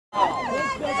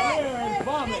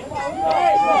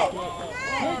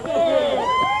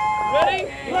Ready?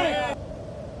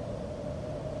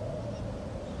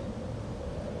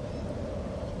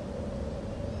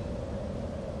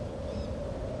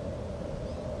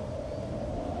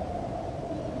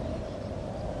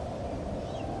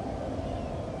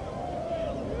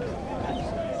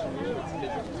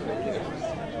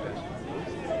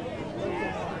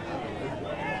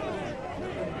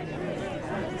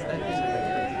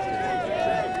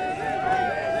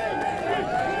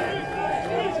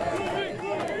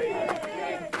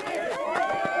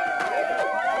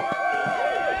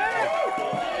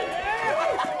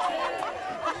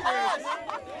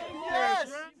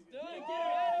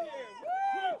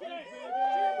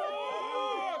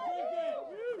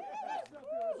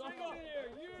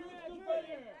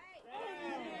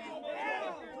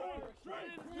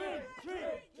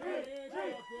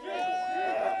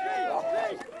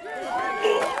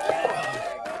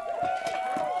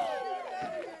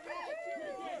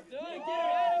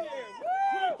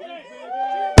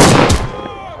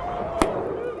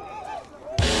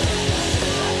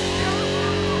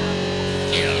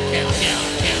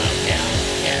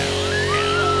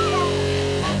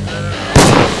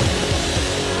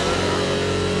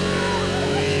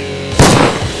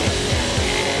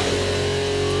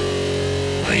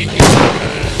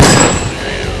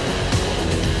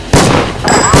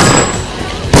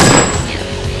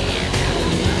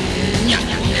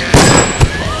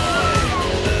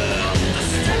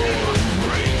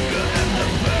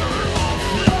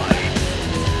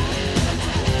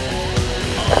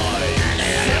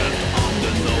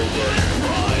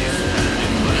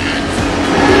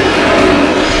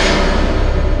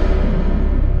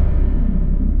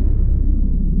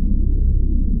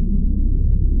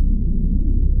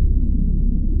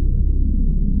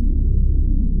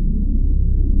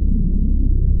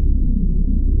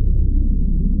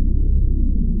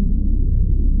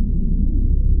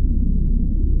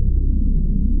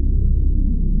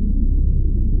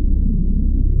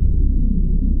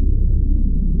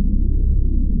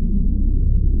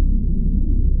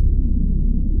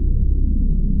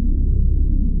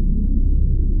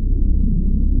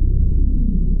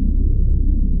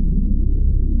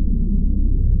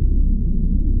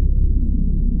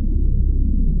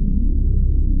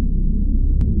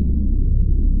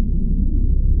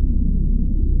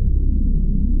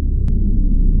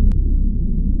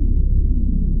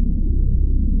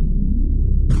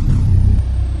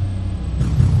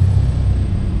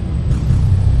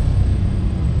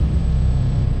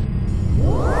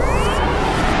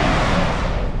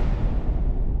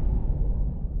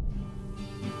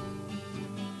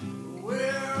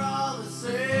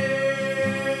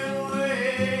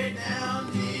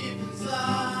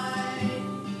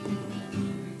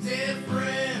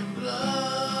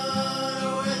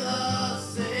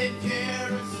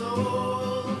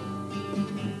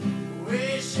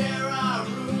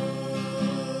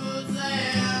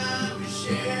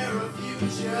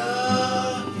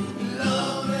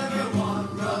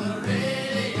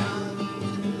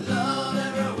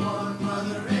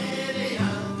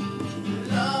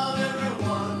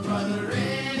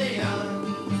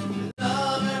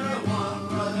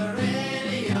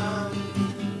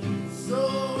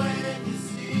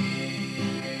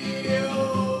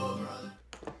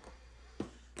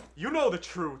 You know the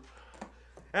truth,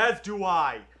 as do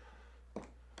I.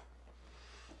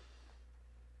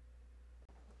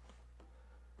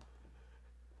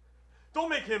 Don't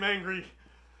make him angry.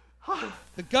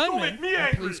 The gunman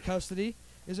in police custody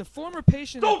is a former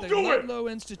patient at the Ludlow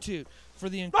Institute for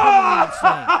the Incredibly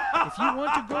Insane. If you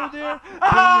want to go there, bring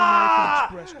your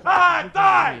American Express card.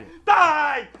 Die!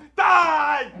 Die!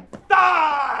 Die! Die!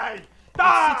 Die!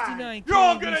 69 You're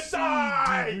all gonna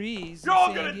die! degrees You're all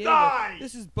in San gonna Diego. die!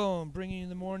 This is Bone bringing you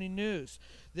the morning news.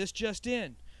 This just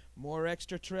in. More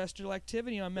extraterrestrial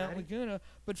activity on Mount Laguna.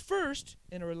 But first,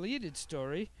 in a related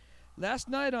story, last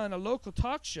night on a local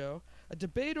talk show, a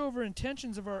debate over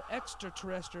intentions of our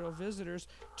extraterrestrial visitors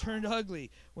turned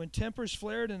ugly when tempers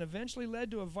flared and eventually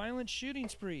led to a violent shooting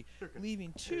spree,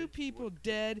 leaving 2 people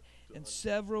dead and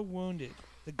several wounded.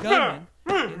 The gunman,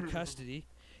 in custody,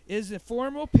 is a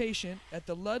former patient at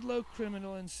the Ludlow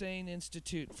Criminal Insane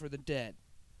Institute for the Dead.